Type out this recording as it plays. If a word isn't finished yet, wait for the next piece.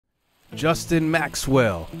Justin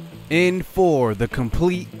Maxwell in for the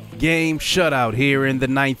complete game shutout here in the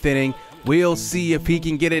ninth inning. We'll see if he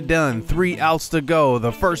can get it done. 3 outs to go.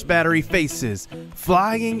 The first batter he faces,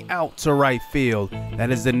 flying out to right field.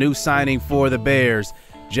 That is the new signing for the Bears.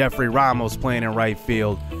 Jeffrey Ramos playing in right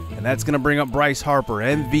field. And that's going to bring up Bryce Harper,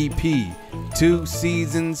 MVP 2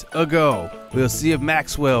 seasons ago. We'll see if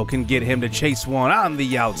Maxwell can get him to chase one on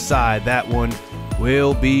the outside. That one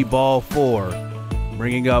will be ball 4.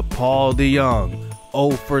 Bringing up Paul DeYoung,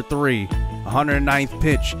 0 for 3. 109th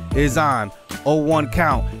pitch is on. 0-1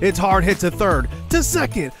 count. It's hard hit to third, to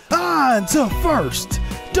second, on to first.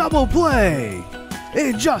 Double play.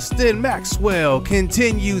 And Justin Maxwell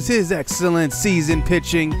continues his excellent season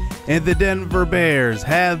pitching, and the Denver Bears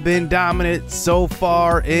have been dominant so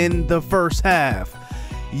far in the first half.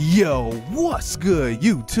 Yo, what's good,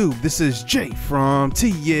 YouTube? This is Jay from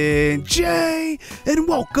TNJ, and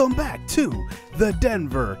welcome back to the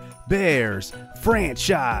Denver Bears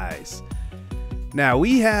franchise. Now,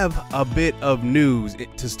 we have a bit of news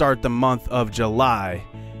to start the month of July.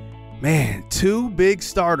 Man, 2 big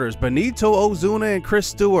starters, Benito Ozuna and Chris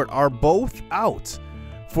Stewart, are both out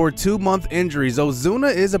for 2-month injuries.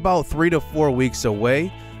 Ozuna is about 3 to 4 weeks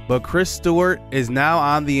away, but Chris Stewart is now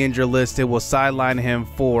on the injured list. It will sideline him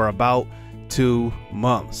for about 2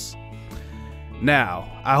 months.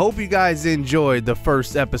 Now, I hope you guys enjoyed the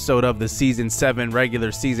first episode of the Season 7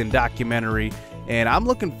 regular season documentary, and I'm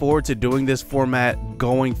looking forward to doing this format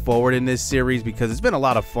going forward in this series because it's been a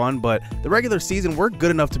lot of fun. But the regular season, we're good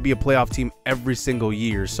enough to be a playoff team every single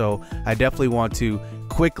year, so I definitely want to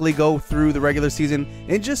quickly go through the regular season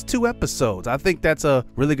in just 2 episodes. I think that's a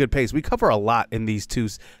really good pace. We cover a lot in these 2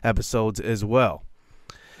 episodes as well.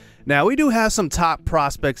 Now, we do have some top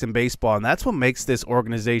prospects in baseball, and that's what makes this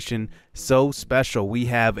organization so special. We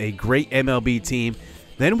have a great MLB team.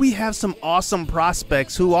 Then we have some awesome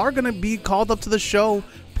prospects who are going to be called up to the show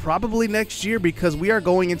probably next year, because we are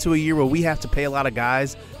going into a year where we have to pay a lot of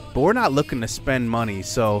guys, but we're not looking to spend money.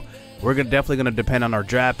 So we're definitely going to depend on our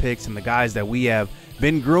draft picks and the guys that we have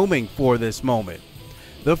been grooming for this moment.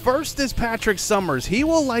 The first is Patrick Summers. He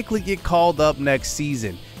will likely get called up next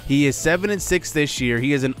season. He is 7-6 this year.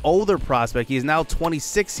 He is an older prospect. He is now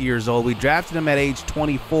 26 years old. We drafted him at age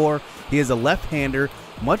 24. He is a left-hander.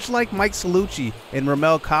 Much like Mike Salucci and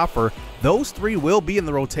Ramel Coffer, those 3 will be in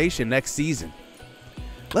the rotation next season.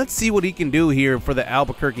 Let's see what he can do here for the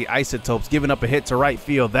Albuquerque Isotopes, giving up a hit to right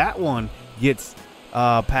field. That one gets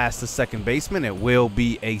past the second baseman. It will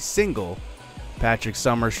be a single. Patrick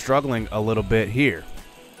Summers struggling a little bit here.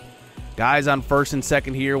 Guys on first and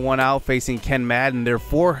second here, 1 out, facing Ken Madden, their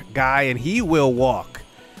 4th guy, and he will walk.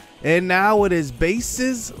 And now it is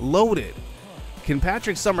bases loaded. Can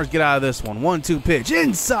Patrick Summers get out of this one? 1-2 pitch,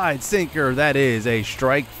 inside sinker. That is a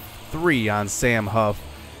strike 3 on Sam Huff.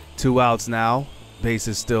 2 outs now.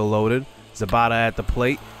 Bases still loaded. Zabata at the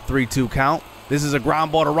plate. 3-2 count. This is a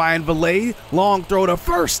ground ball to Ryan Vilade. Long throw to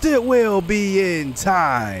first. It will be in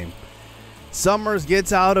time. Summers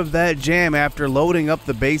gets out of that jam after loading up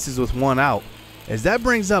the bases with 1 out. As that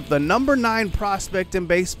brings up the number 9 prospect in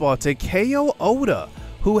baseball, Takeo Oda,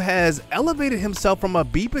 who has elevated himself from a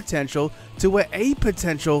B potential to an A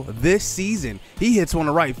potential this season. He hits one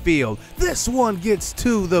to right field. This one gets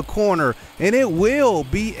to the corner, and it will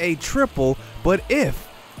be a triple. But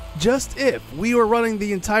just if we were running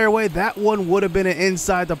the entire way, that one would have been an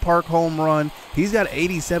inside the park home run. He's got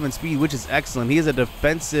 87 speed, which is excellent. He is a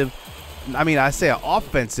defensive, an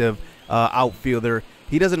offensive outfielder.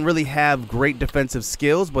 He doesn't really have great defensive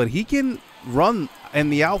skills, but he can run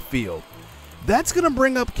in the outfield. That's going to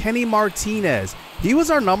bring up Kenny Martinez. He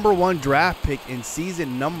was our number 1 draft pick in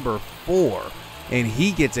season number 4, and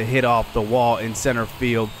he gets a hit off the wall in center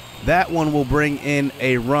field. That one will bring in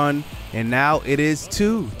a run, and now it is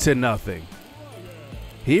 2-0.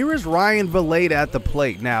 Here is Ryan Vilade at the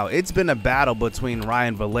plate. Now, it's been a battle between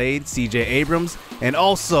Ryan Vilade, CJ Abrams, and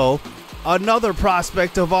also another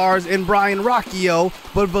prospect of ours in Brian Rocchio,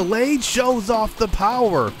 but Vilade shows off the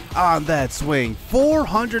power on that swing.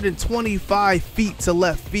 425 feet to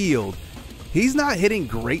left field. He's not hitting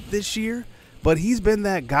great this year, but he's been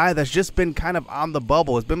that guy that's just been kind of on the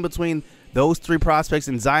bubble. It's been between those 3 prospects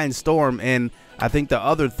and Zion Storm, and I think the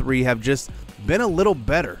other 3 have just been a little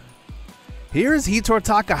better. Here's Hitor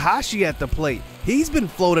Takahashi at the plate. He's been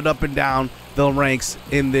floated up and down the ranks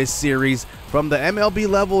in this series from the MLB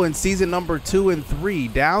level in season number 2 and 3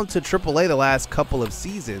 down to AAA the last couple of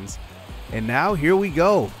seasons. And now here we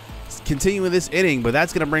go, continuing this inning, but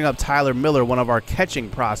that's going to bring up Tyler Miller, one of our catching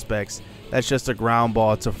prospects. That's just a ground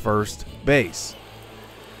ball to first base.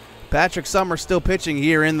 Patrick Summers still pitching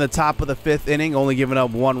here in the top of the 5th inning, only giving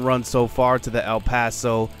up 1 run so far to the El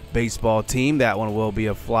Paso baseball team. That one will be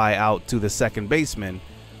a fly out to the second baseman.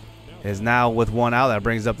 Is now with 1 out. That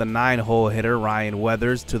brings up the 9-hole hitter, Ryan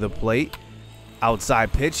Weathers, to the plate.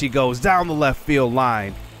 Outside pitch. He goes down the left field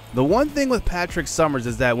line. The one thing with Patrick Summers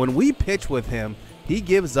is that when we pitch with him, he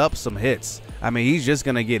gives up some hits. I mean, he's just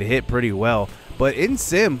going to get hit pretty well. But in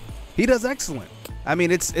sim, he does excellent. I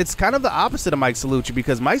mean, it's kind of the opposite of Mike Salucci,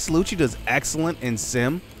 because Mike Salucci does excellent in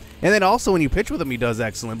sim, and then also when you pitch with him, he does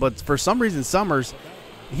excellent. But for some reason, Summers,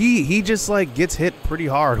 he just like gets hit pretty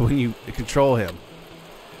hard when you control him.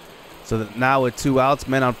 So now with 2 outs,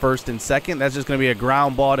 men on first and second, that's just going to be a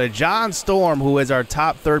ground ball to John Storm, who is our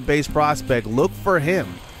top third base prospect. Look for him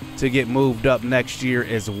to get moved up next year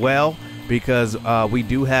as well, because we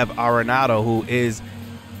do have Arenado, who is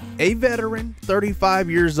a veteran,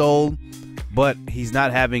 35 years old, but he's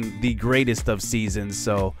not having the greatest of seasons,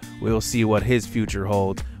 so we'll see what his future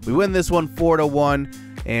holds. We win this one 4-1,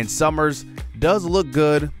 and Summers does look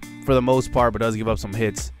good for the most part, but does give up some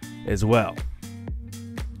hits as well.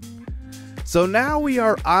 So now we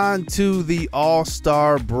are on to the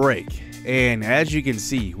All-Star break, and as you can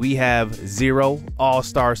see, we have 0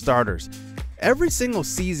 All-Star starters. Every single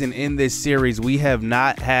season in this series, we have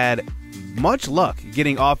not had much luck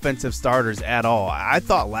getting offensive starters at all. I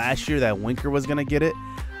thought last year that Winker was going to get it.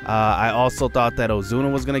 I also thought that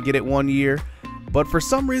Ozuna was going to get it one year. But for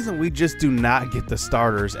some reason, we just do not get the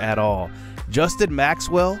starters at all. Justin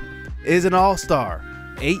Maxwell is an all-star.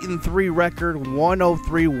 8-3 record,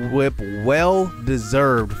 103 whip, well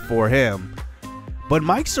deserved for him. But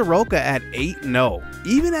Mike Soroka at 8-0,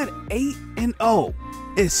 even at 8-0,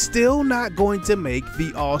 is still not going to make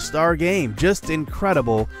the All-Star game. Just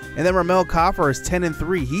incredible. And then Ramel Coffer is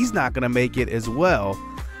 10-3. He's not going to make it as well.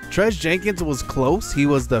 Trez Jenkins was close. He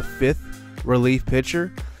was the 5th relief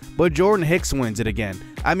pitcher. But Jordan Hicks wins it again.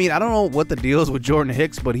 I mean, I don't know what the deal is with Jordan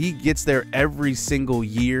Hicks, but he gets there every single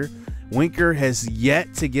year. Winker has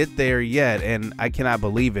yet to get there yet, and I cannot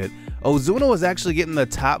believe it. Ozuna was actually getting the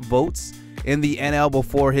top votes in the NL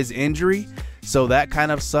before his injury, so that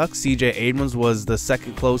kind of sucks. CJ Abrams was the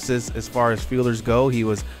 2nd closest as far as fielders go. He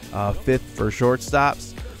was 5th for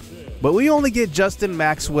shortstops. But we only get Justin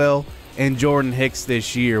Maxwell and Jordan Hicks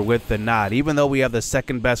this year with the nod. Even though we have the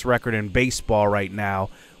 2nd best record in baseball right now,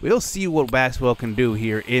 we'll see what Maxwell can do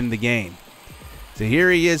here in the game. So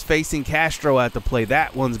here he is facing Castro at the plate.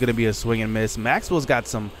 That one's going to be a swing and miss. Maxwell's got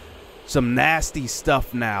some nasty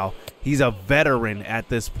stuff now. He's a veteran at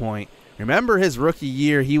this point. Remember his rookie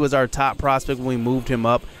year, he was our top prospect when we moved him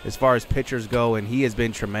up as far as pitchers go, and he has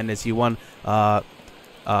been tremendous. He won, what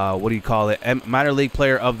do you call it, minor league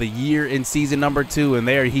player of the year in season number 2, and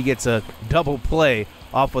there he gets a double play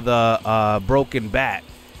off of the broken bat,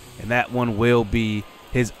 and that one will be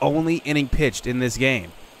his only inning pitched in this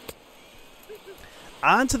game.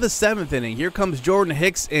 On to the 7th inning. Here comes Jordan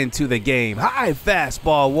Hicks into the game. High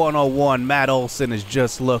fastball, 101. Matt Olson is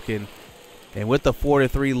just looking. And with the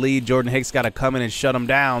 4-3 lead, Jordan Hicks got to come in and shut him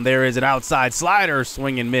down. There is an outside slider,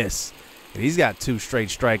 swing and miss. And he's got 2 straight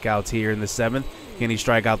strikeouts here in the 7th. Can he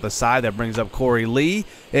strike out the side? That brings up Corey Lee.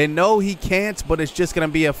 And no, he can't, but it's just going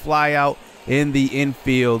to be a fly out in the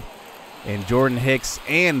infield. And Jordan Hicks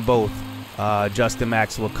and both Justin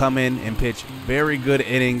Maxwell come in and pitch very good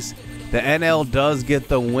innings. The NL does get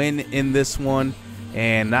the win in this one,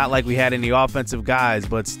 and not like we had any offensive guys,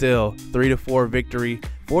 but still 3-4 victory,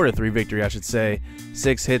 4-3 victory, I should say.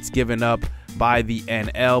 6 hits given up by the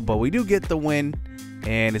NL, but we do get the win,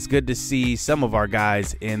 and it's good to see some of our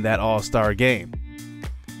guys in that All-Star game.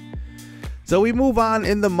 So we move on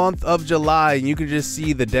in the month of July, and you can just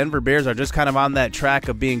see the Denver Bears are just kind of on that track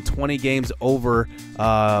of being 20 games over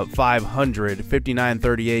 500,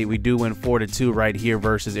 59-38. We do win 4-2 right here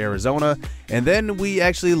versus Arizona, and then we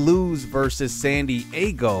actually lose versus San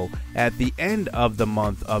Diego at the end of the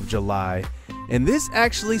month of July. And this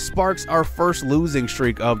actually sparks our first losing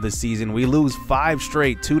streak of the season. We lose 5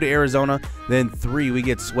 straight, 2 to Arizona, then 3. We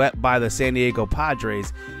get swept by the San Diego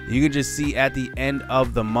Padres. You can just see at the end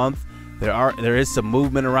of the month, there is some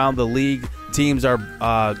movement around the league. Teams are,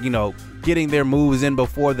 getting their moves in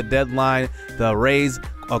before the deadline. The Rays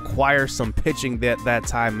acquire some pitching that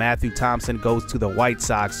time. Matthew Thompson goes to the White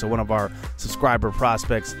Sox, so one of our subscriber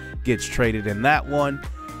prospects gets traded in that one.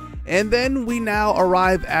 And then we now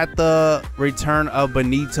arrive at the return of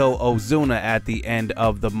Benito Ozuna at the end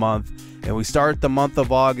of the month. And we start the month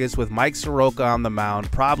of August with Mike Soroka on the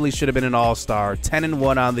mound. Probably should have been an all-star,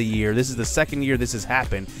 10-1 on the year. This is the 2nd year this has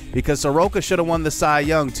happened, because Soroka should have won the Cy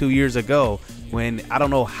Young 2 years ago when, I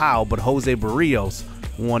don't know how, but Jose Barrios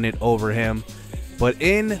won it over him. But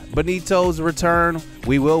in Benito's return,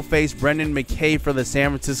 we will face Brendan McKay for the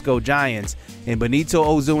San Francisco Giants. And Benito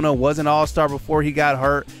Ozuna was an all-star before he got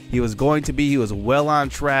hurt. He was going to be. He was well on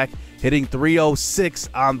track, hitting 306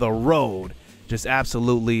 on the road. Just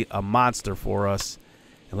absolutely a monster for us.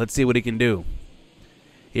 And let's see what he can do.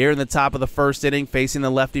 Here in the top of the first inning, facing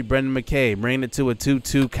the lefty Brendan McKay, bringing it to a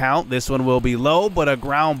 2-2 count. This one will be low, but a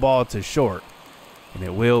ground ball to short. And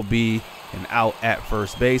it will be an out at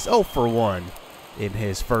first base. 0 for 1 in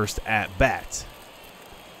his first at-bat.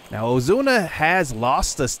 Now, Ozuna has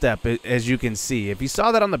lost a step, as you can see. If you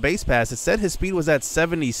saw that on the base pass, it said his speed was at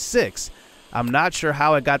 76. I'm not sure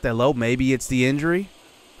how it got that low. Maybe it's the injury.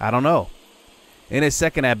 I don't know. In his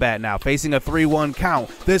second at-bat now, facing a 3-1 count.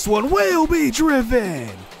 This one will be driven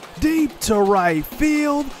deep to right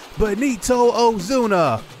field. Benito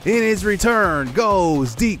Ozuna, in his return,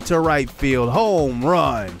 goes deep to right field. Home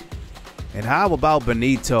run. And how about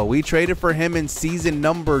Benito? We traded for him in season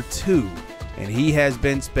number 2, and he has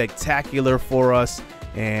been spectacular for us,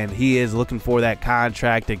 and he is looking for that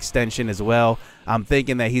contract extension as well. I'm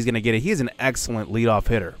thinking that he's going to get it. He's an excellent leadoff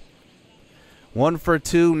hitter. 1 for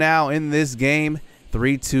 2 now in this game.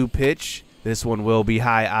 3-2 pitch. This one will be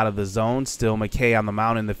high out of the zone. Still McKay on the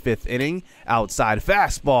mound in the 5th inning. Outside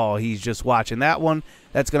fastball. He's just watching that one.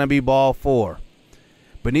 That's going to be ball 4.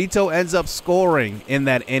 Benito ends up scoring in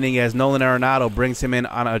that inning as Nolan Arenado brings him in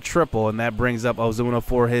on a triple, and that brings up Ozuna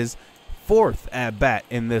for his 4th at-bat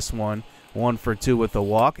in this one. 1 for 2 with the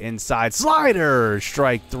walk. Inside slider,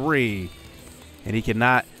 strike 3. And he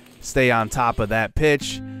cannot stay on top of that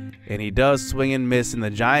pitch, and he does swing and miss, and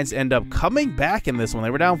the Giants end up coming back in this one.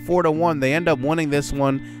 They were down 4-1. They end up winning this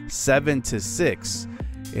one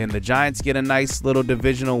 7-6, and the Giants get a nice little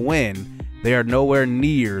divisional win. They are nowhere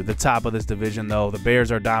near the top of this division, though. The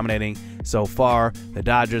Bears are dominating so far. The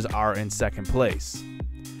Dodgers are in 2nd place.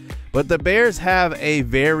 But the Bears have a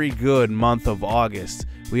very good month of August.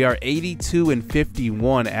 We are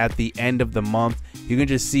 82-51 at the end of the month. You can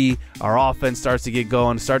just see our offense starts to get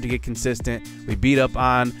going, start to get consistent. We beat up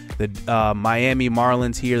on the Miami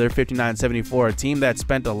Marlins here. They're 59-74, a team that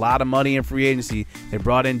spent a lot of money in free agency. They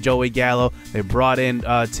brought in Joey Gallo. They brought in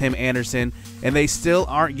Tim Anderson, and they still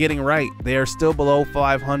aren't getting right. They are still below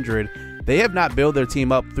 500. They have not built their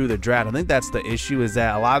team up through the draft. I think that's the issue, is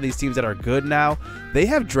that a lot of these teams that are good now, they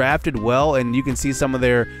have drafted well, and you can see some of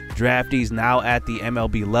their draftees now at the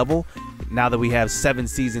MLB level now that we have 7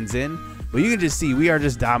 seasons in. But you can just see we are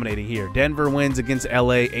just dominating here. Denver wins against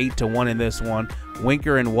LA 8-1 in this one.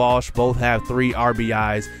 Winker and Walsh both have 3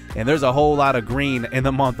 RBIs, and there's a whole lot of green in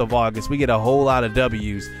the month of August. We get a whole lot of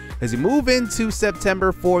W's as we move into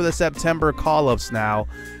September for the September call-ups now,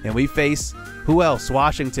 and we face who else?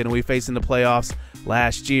 Washington. We faced in the playoffs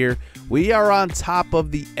last year. We are on top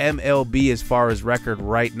of the MLB as far as record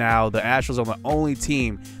right now. The Astros are the only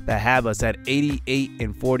team that have us at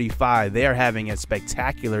 88-45. They are having a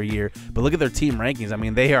spectacular year, but look at their team rankings. I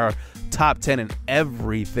mean, they are top 10 in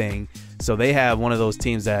everything, so they have one of those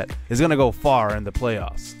teams that is going to go far in the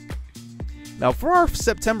playoffs. Now, for our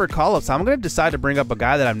September call-ups, I'm going to decide to bring up a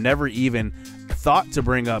guy that I've never even thought to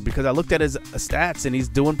bring up because I looked at his stats, and he's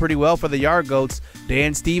doing pretty well for the Yard Goats.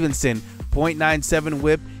 Dan Stevenson, .97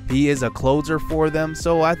 whip. He is a closer for them,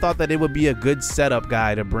 so I thought that it would be a good setup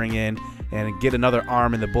guy to bring in and get another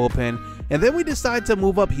arm in the bullpen. And then we decided to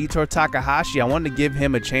move up Hitor Takahashi. I wanted to give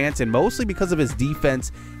him a chance, and mostly because of his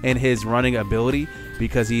defense and his running ability,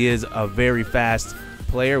 because he is a very fast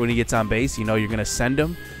player. When he gets on base, you know you're going to send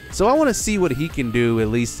him. So I want to see what he can do, at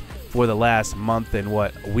least for the last month and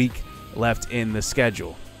week left in the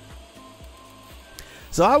schedule.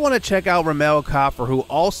 So I want to check out Ramel Coffer, who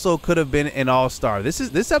also could have been an all-star.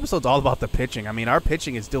 This episode's all about the pitching. I mean, our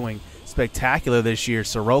pitching is doing spectacular this year.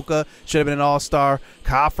 Soroka should have been an all-star.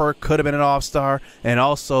 Coffer could have been an all-star. And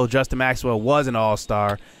also Justin Maxwell was an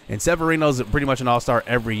all-star. And Severino's pretty much an all-star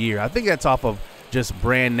every year. I think that's off of just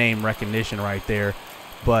brand name recognition right there.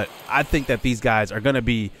 But I think that these guys are going to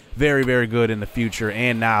be very, very good in the future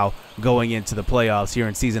and now going into the playoffs here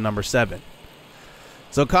in season number 7.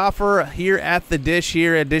 So Coffer here at the Dish,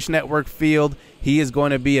 here at Dish Network Field, he is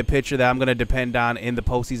going to be a pitcher that I'm going to depend on in the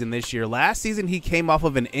postseason this year. Last season, he came off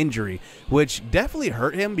of an injury, which definitely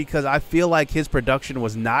hurt him because I feel like his production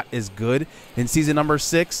was not as good in season number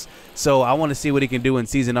 6. So I want to see what he can do in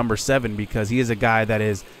season number 7 because he is a guy that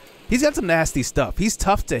he's got some nasty stuff. He's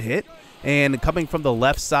tough to hit, and coming from the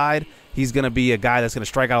left side, he's going to be a guy that's going to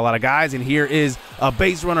strike out a lot of guys. And here is a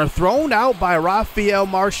base runner thrown out by Rafael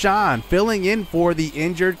Marchand, filling in for the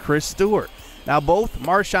injured Chris Stewart. Now, both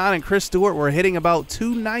Marchand and Chris Stewart were hitting about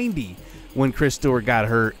 290 when Chris Stewart got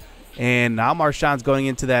hurt. And now Marchand's going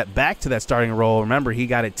into back to that starting role. Remember, he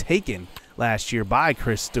got it taken last year by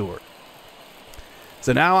Chris Stewart.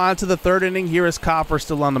 So now on to the third inning. Here is Coffer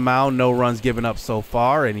still on the mound. No runs given up so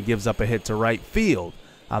far, and he gives up a hit to right field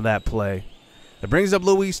on that play. It brings up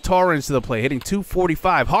Luis Torrens to the plate, hitting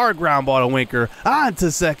 .245. Hard ground ball to Winker. On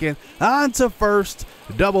to second. On to first.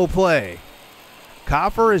 Double play.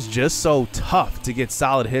 Coffer is just so tough to get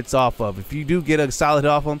solid hits off of. If you do get a solid hit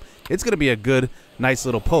off him, it's going to be a good, nice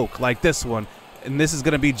little poke like this one. And this is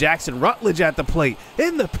going to be Jackson Rutledge at the plate.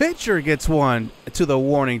 And the pitcher gets one to the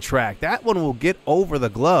warning track. That one will get over the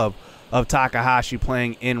glove of Takahashi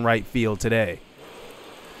playing in right field today.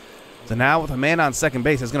 So now with a man on second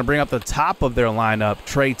base, it's going to bring up the top of their lineup.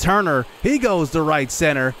 Trey Turner, he goes to right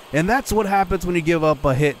center. And that's what happens when you give up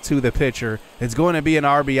a hit to the pitcher. It's going to be an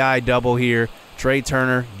RBI double here. Trey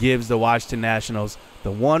Turner gives the Washington Nationals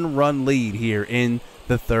the 1-run lead here in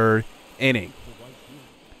the third inning.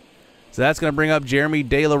 So that's going to bring up Jeremy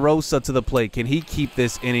De La Rosa to the plate. Can he keep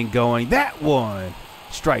this inning going? That one.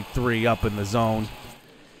 Strike 3 up in the zone.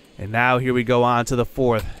 And now here we go on to the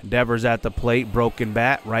fourth. Devers at the plate. Broken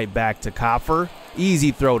bat. Right back to Coffer.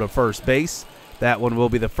 Easy throw to first base. That one will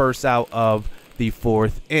be the first out of the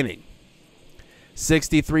fourth inning.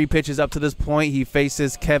 63 pitches up to this point. He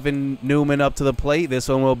faces Kevin Newman up to the plate. This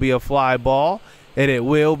one will be a fly ball. And it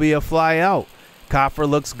will be a fly out. Coffer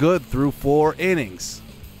looks good through 4 innings.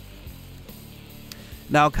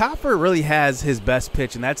 Now, Coffer really has his best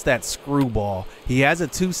pitch, and that's that screwball. He has a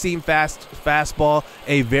 2-seam fastball,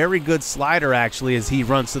 a very good slider, actually, as he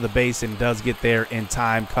runs to the base and does get there in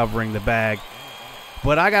time covering the bag.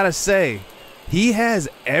 But I got to say, he has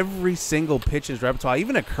every single pitch in his repertoire,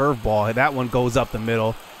 even a curveball. That one goes up the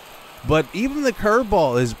middle. But even the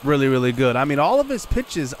curveball is really, really good. I mean, all of his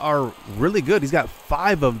pitches are really good. He's got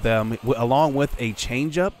 5 of them along with a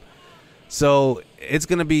changeup. So it's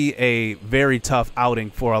going to be a very tough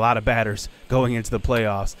outing for a lot of batters going into the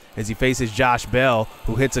playoffs as he faces Josh Bell,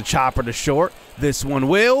 who hits a chopper to short. This one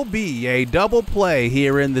will be a double play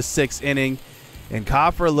here in the 6th inning. And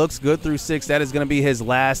Coffer looks good through 6. That is going to be his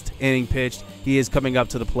last inning pitched. He is coming up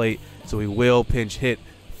to the plate, so he will pinch hit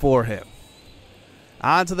for him.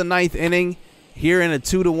 On to the 9th inning. Here in a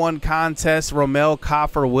 2-1 contest, Romel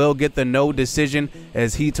Coffer will get the no decision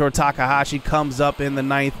as Hitor Takahashi comes up in the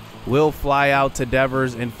 9th. Will fly out to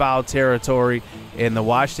Devers in foul territory, and the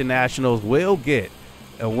Washington Nationals will get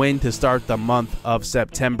a win to start the month of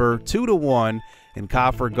September. 2-1, and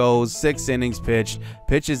Coffer goes 6 innings pitched,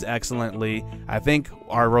 pitches excellently. I think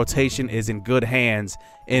our rotation is in good hands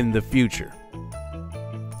in the future.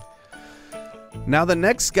 Now the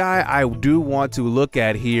next guy I do want to look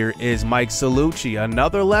at here is Mike Cellucci,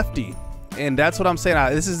 another lefty. And that's what I'm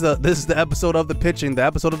saying. This is the episode of the pitching, the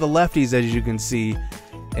episode of the lefties, as you can see.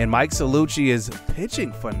 And Mike Cellucci is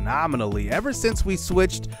pitching phenomenally. Ever since we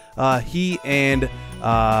switched, he and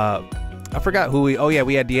I forgot who we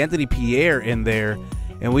had DeAnthony Pierre in there.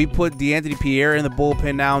 And we put DeAnthony Pierre in the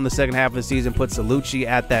bullpen now in the second half of the season, put Cellucci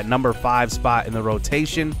at that number 5 spot in the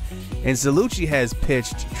rotation. And Cellucci has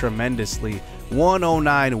pitched tremendously.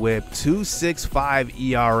 109 whip, 2.65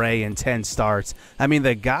 ERA in 10 starts. I mean,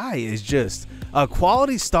 the guy is just a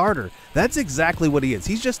quality starter. That's exactly what he is.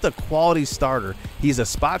 He's just a quality starter. He's a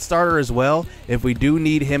spot starter as well. If we do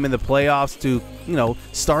need him in the playoffs to,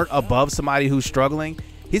 start above somebody who's struggling,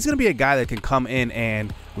 he's going to be a guy that can come in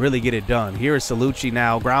and really get it done. Here is Cellucci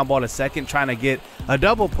now, ground ball to second, trying to get a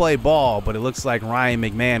double play ball, but it looks like Ryan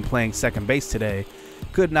McMahon playing second base today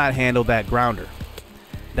could not handle that grounder.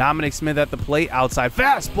 Dominic Smith at the plate, outside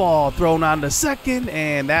fastball thrown on to second,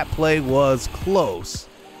 and that play was close.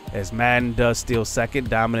 As Madden does steal second,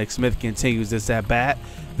 Dominic Smith continues this at bat.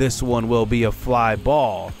 This one will be a fly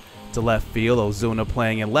ball to left field. Ozuna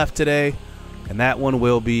playing in left today, and that one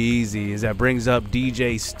will be easy as that brings up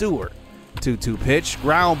DJ Stewart. 2-2 pitch,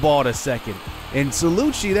 ground ball to second. And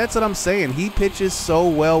Cellucci, that's what I'm saying. He pitches so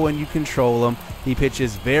well when you control him. He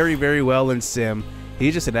pitches very, very well in sim.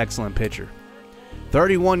 He's just an excellent pitcher.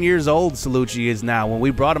 31 years old Cellucci is now. When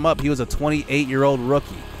we brought him up, he was a 28-year-old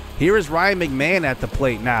rookie. Here is Ryan McMahon at the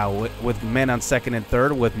plate now with men on second and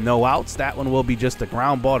third with no outs. That one will be just a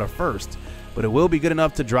ground ball to first, but it will be good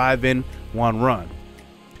enough to drive in 1 run.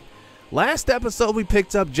 Last episode, we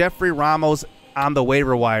picked up Jeffrey Ramos on the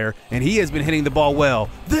waiver wire, and he has been hitting the ball well.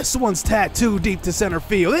 This one's tattooed deep to center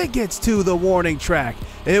field. It gets to the warning track.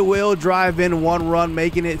 It will drive in 1 run,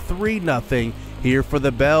 making it 3-0 here for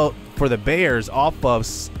the Bears off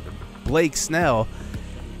of Blake Snell.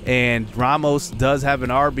 And Ramos does have an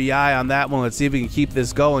RBI on that one. Let's see if we can keep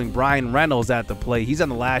this going. Brian Reynolds at the plate. He's on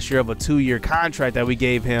the last year of a 2-year contract that we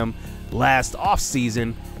gave him last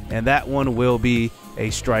offseason, and that one will be a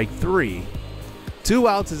strike 3. 2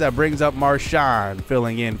 outs as that brings up Marshawn,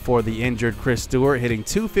 filling in for the injured Chris Stewart, hitting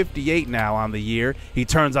 .258 now on the year. He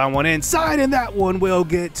turns on one inside, and that one will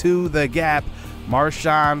get to the gap.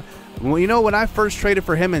 Marshawn, well, you know, when I first traded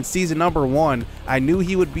for him in season number 1, I knew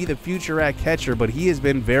he would be the future at catcher, but he has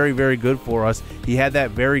been very, very good for us. He had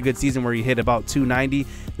that very good season where he hit about .290.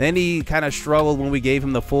 Then he kind of struggled when we gave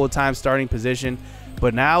him the full-time starting position,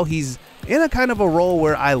 but now he's in a kind of a role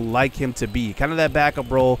where I like him to be, kind of that backup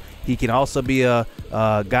role. He can also be a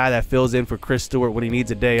guy that fills in for Chris Stewart when he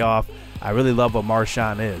needs a day off. I really love what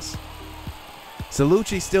Marshawn is.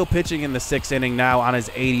 Salucci still pitching in the 6th inning now on his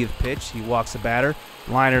 80th pitch. He walks the batter.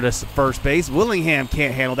 Liner to first base. Willingham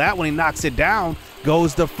can't handle that. When he knocks it down,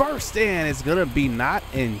 goes to first, and it's going to be not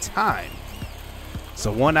in time.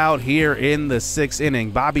 So 1 out here in the 6th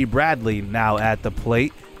inning. Bobby Bradley now at the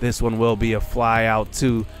plate. This one will be a fly out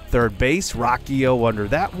to third base. Rocchio under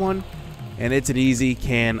that one, and it's an easy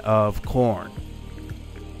can of corn.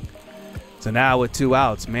 So now with 2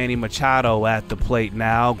 outs, Manny Machado at the plate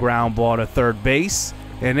now. Ground ball to third base,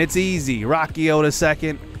 and it's easy. Rocchio to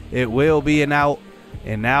second. It will be an out.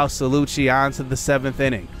 And now Salucci on to the 7th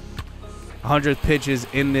inning. 100 pitches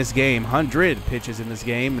in this game. 100 pitches in this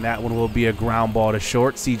game. And that one will be a ground ball to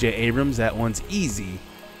short. C.J. Abrams, that one's easy.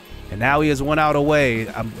 And now he is 1 out away.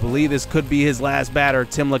 I believe this could be his last batter.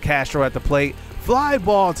 Tim LeCastro at the plate. Fly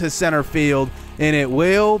ball to center field. And it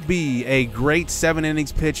will be a great 7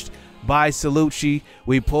 innings pitched by Salucci.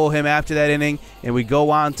 We pull him after that inning, and we go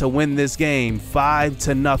on to win this game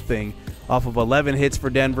 5-0. Off of 11 hits for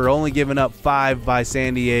Denver, only giving up 5 by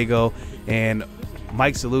San Diego. And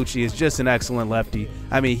Mike Salucci is just an excellent lefty.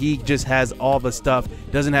 I mean, he just has all the stuff.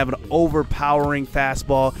 Doesn't have an overpowering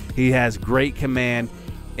fastball. He has great command.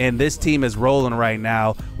 And this team is rolling right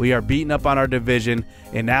now. We are beating up on our division.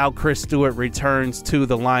 And now Chris Stewart returns to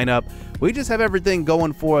the lineup. We just have everything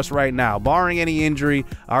going for us right now. Barring any injury,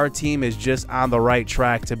 our team is just on the right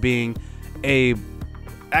track to being a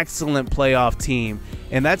excellent playoff team.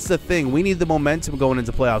 And that's the thing. We need the momentum going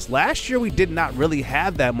into playoffs. Last year, we did not really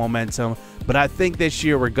have that momentum, but I think this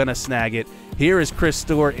year we're going to snag it. Here is Chris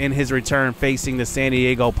Stewart in his return facing the San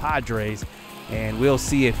Diego Padres, and we'll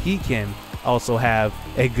see if he can also have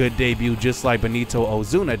a good debut just like Benito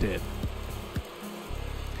Ozuna did.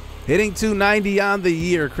 Hitting .290 on the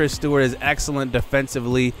year, Chris Stewart is excellent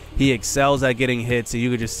defensively. He excels at getting hits, so you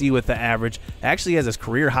could just see with the average. Actually has his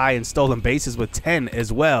career high in stolen bases with 10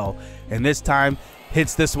 as well. And this time,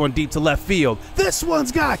 hits this one deep to left field. This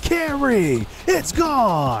one's got carry. It's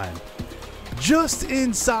gone. Just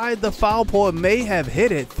inside the foul pole. It may have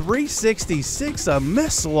hit it. 366, a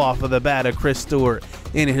missile off of the bat of Chris Stewart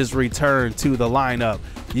in his return to the lineup.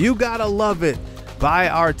 You gotta love it by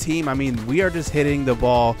our team. I mean, we are just hitting the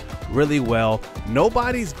ball really well.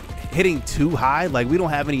 Nobody's hitting too high. Like, we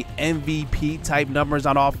don't have any MVP type numbers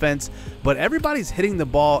on offense, but everybody's hitting the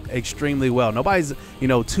ball extremely well. Nobody's, you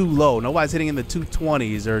know, too low. Nobody's hitting in the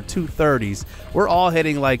 220s or 230s. We're all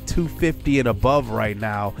hitting like 250 and above right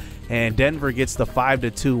now. And Denver gets the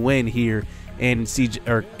 5-2 win here in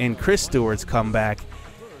Chris Stewart's comeback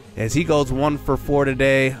as he goes 1 for 4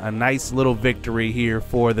 today. A nice little victory here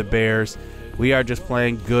for the Bears. We are just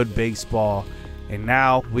playing good baseball. And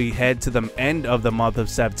now we head to the end of the month of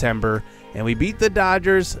September, and we beat the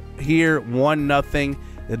Dodgers here 1-0.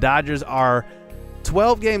 The Dodgers are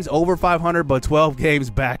 12 games over 500, but 12 games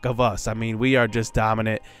back of us. I mean, we are just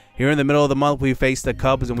dominant. Here in the middle of the month, we face the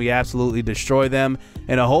Cubs, and we absolutely destroy them.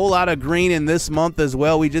 And a whole lot of green in this month as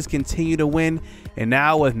well. We just continue to win. And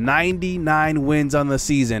now with 99 wins on the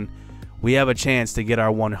season, we have a chance to get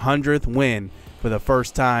our 100th win for the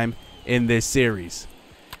first time in this series.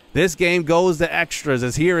 This game goes to extras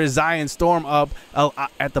as here is Zion Storm up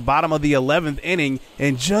at the bottom of the 11th inning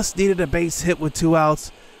and just needed a base hit with 2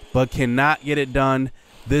 outs, but cannot get it done.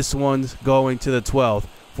 This one's going to the 12th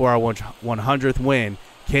for our 100th win.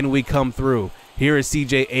 Can we come through? Here is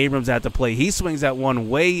C.J. Abrams at the plate. He swings that one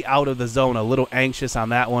way out of the zone, a little anxious on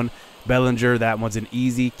that one. Bellinger, that one's an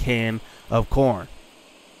easy can of corn.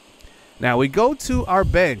 Now we go to our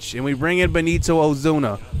bench and we bring in Benito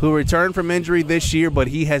Ozuna, who returned from injury this year, but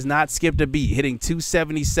he has not skipped a beat, hitting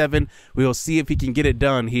 .277. We will see if he can get it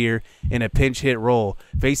done here in a pinch hit role,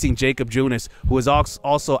 facing Jacob Junis, who is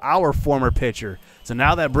also our former pitcher. So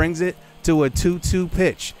now that brings it to a 2-2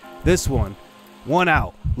 pitch. This one, 1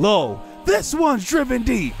 out, low. This one's driven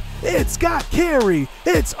deep. It's got carry.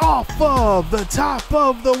 It's off of the top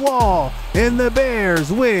of the wall. And the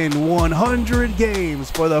Bears win 100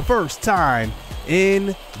 games for the first time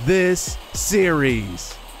in this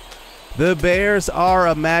series. The Bears are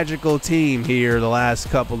a magical team here the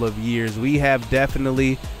last couple of years. We have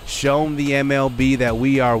definitely shown the MLB that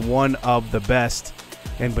we are one of the best.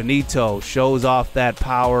 And Benito shows off that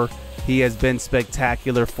power. He has been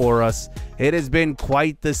spectacular for us. It has been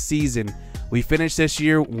quite the season. We finished this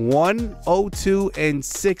year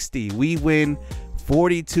 102-60. We win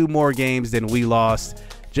 42 more games than we lost.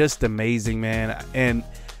 Just amazing, man. And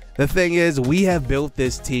the thing is, we have built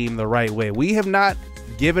this team the right way. We have not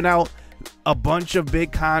given out a bunch of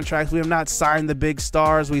big contracts. We have not signed the big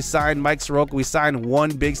stars. We signed Mike Soroka. We signed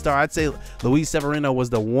one big star. I'd say Luis Severino was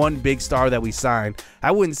the one big star that we signed.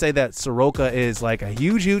 I wouldn't say that Soroka is like a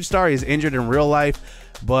huge star. He's injured in real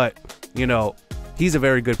life, but you know, he's a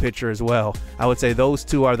very good pitcher as well. I would say those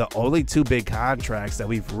two are the only two big contracts that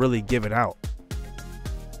we've really given out.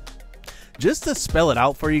 Just to spell it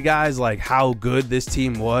out for you guys, like how good this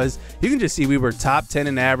team was, you can just see we were top 10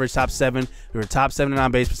 in average, top 7. We were top 7 in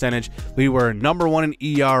on-base percentage. We were number 1 in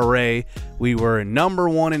ERA. We were number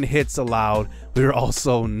 1 in hits allowed. We were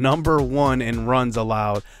also number 1 in runs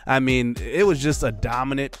allowed. I mean, it was just a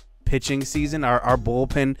dominant pitching season. Our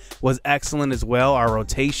bullpen was excellent as well. Our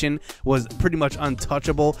rotation was pretty much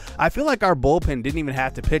untouchable. I feel like our bullpen didn't even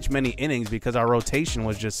have to pitch many innings because our rotation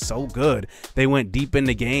was just so good. They went deep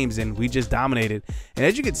into games and we just dominated. And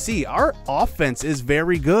as you can see, our offense is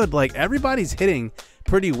very good. Like, everybody's hitting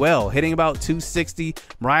pretty well, hitting about 260.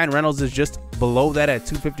 Ryan Reynolds is just below that at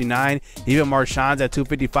 259. Even Marchand's at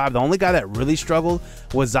 255. The only guy that really struggled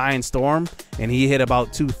was Zion Storm, and he hit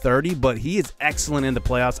about 230, but he is excellent in the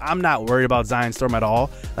playoffs. I'm not worried about Zion Storm at all.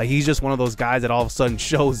 Like, he's just one of those guys that all of a sudden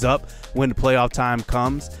shows up when the playoff time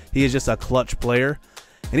comes. He is just a clutch player.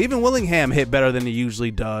 And even Willingham hit better than he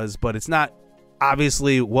usually does, but it's not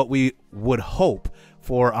obviously what we would hope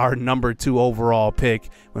for our number 2 overall pick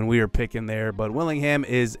when we were picking there. But Willingham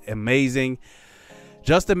is amazing.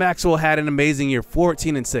 Justin Maxwell had an amazing year,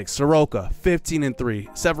 14-6. Soroka,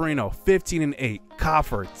 15-3. Severino, 15-8.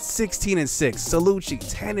 Coffer, 16-6. Salucci,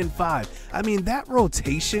 10-5. I mean, that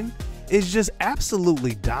rotation is just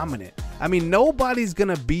absolutely dominant. I mean, nobody's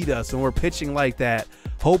gonna beat us when we're pitching like that,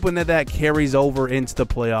 hoping that that carries over into the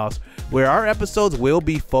playoffs, where our episodes will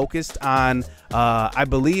be focused on, I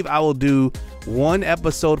believe I will do one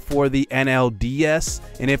episode for the NLDS,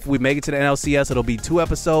 and if we make it to the NLCS, it'll be 2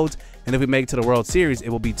 episodes, and if we make it to the World Series, it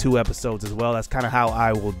will be 2 episodes as well. That's kind of how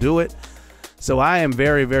I will do it. So I am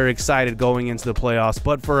very excited going into the playoffs.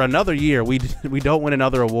 But for another year, we don't win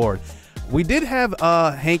another award. We did have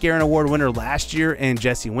Hank Aaron Award winner last year and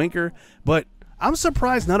Jesse Winker, but I'm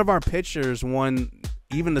surprised none of our pitchers won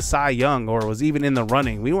even the Cy Young or was even in the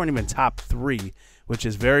running. We weren't even top 3, which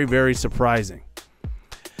is very surprising.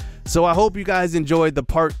 So I hope you guys enjoyed the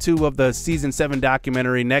part 2 of the season 7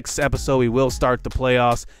 documentary. Next episode, we will start the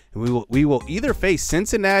playoffs, and we will either face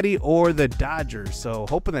Cincinnati or the Dodgers. So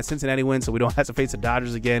hoping that Cincinnati wins so we don't have to face the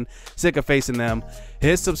Dodgers again. Sick of facing them.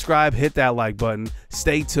 Hit subscribe, hit that like button.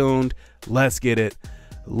 Stay tuned. Let's get it.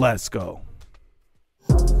 Let's go.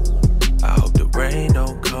 I hope the rain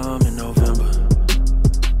don't come in November,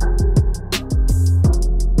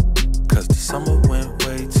 'cause the summer went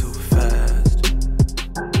way too fast.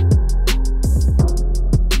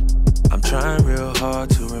 I'm trying real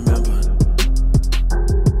hard to remember